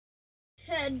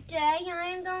Today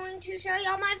I am going to show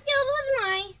y'all my skills with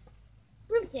my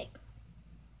broomstick.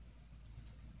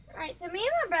 Alright, so me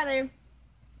and my brother,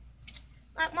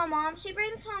 like my mom, she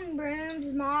brings home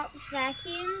brooms, mops,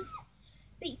 vacuums,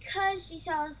 because she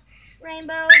sells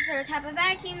rainbows. They're a type of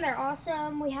vacuum. They're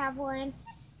awesome. We have one.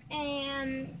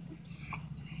 And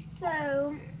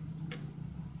so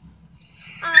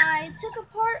I took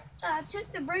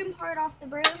the broom part off the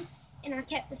broom, and I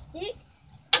kept the stick.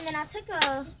 And then I took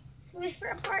a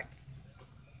Swiffer apart.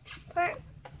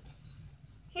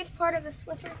 Here's part of the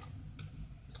Swiffer.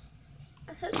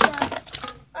 I took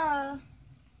the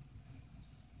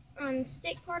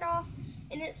stick part off,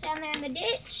 and it's down there in the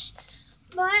ditch.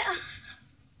 But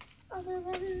other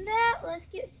than that, let's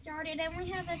get started. And we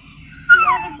have a few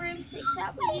other broomsticks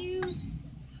that we use.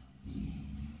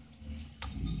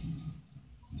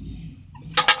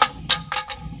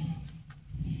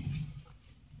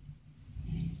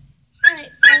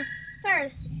 Alright, so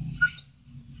first,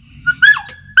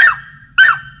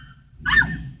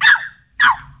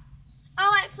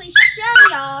 I'll actually show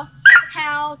y'all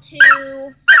how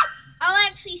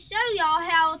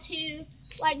to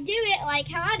like do it like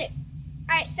how I do.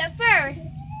 Alright, so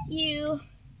first you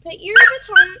put your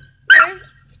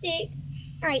stick.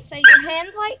 Alright, so your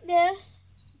hands like this.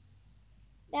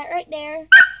 That right there.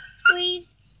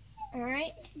 Squeeze.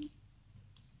 Alright.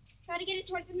 Try to get it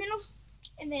towards the middle.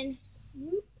 And then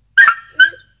whoop, whoop.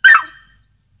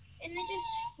 And then just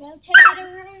rotate it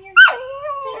over on your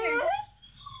finger.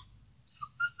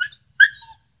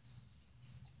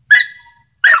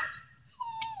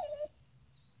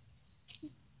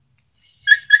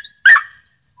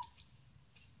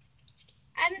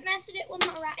 I haven't mastered it with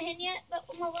my right hand yet, but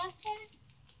with my left hand,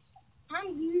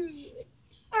 I'm good.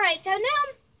 Alright, so now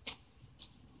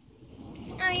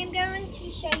I am going to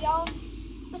show y'all.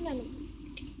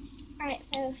 Alright,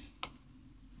 so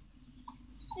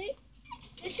see,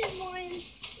 this is one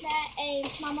that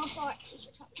my martial arts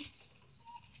teacher taught me.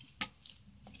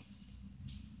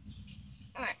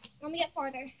 Alright, let me get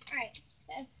farther. Alright,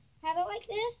 so have it like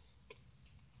this.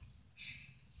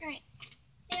 Alright,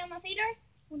 see how my feet are?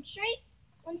 One straight,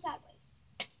 one sideways.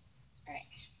 Alright.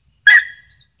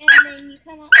 And then you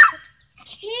come up with a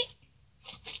kick.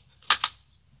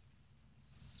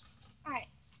 Alright,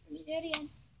 let me do it again.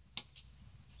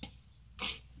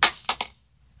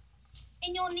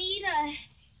 And you'll need a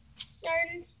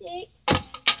certain stick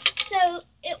so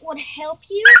it would help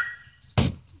you.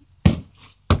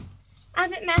 I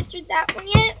haven't mastered that one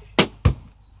yet.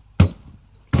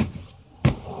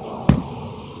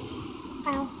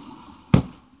 Ow.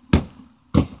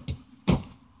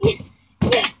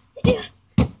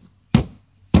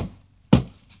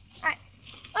 Alright.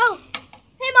 Oh,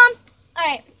 hey Mom.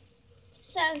 Alright.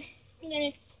 So I'm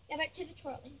gonna go back to the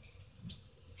twirling.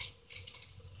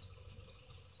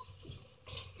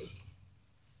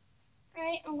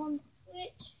 Alright, I'm going to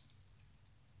switch.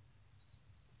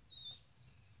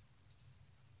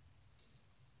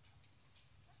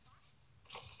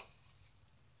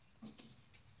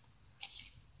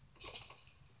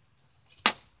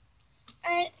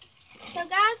 Alright, so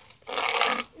guys,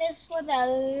 this was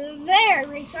a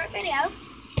very short video.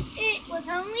 It was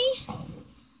only 3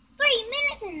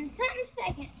 minutes and something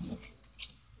seconds.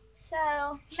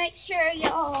 So make sure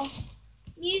y'all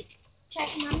check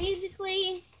my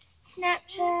Musical.ly,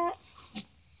 Snapchat,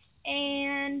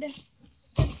 and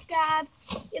subscribe.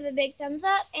 Give a big thumbs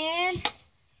up,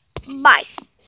 and bye.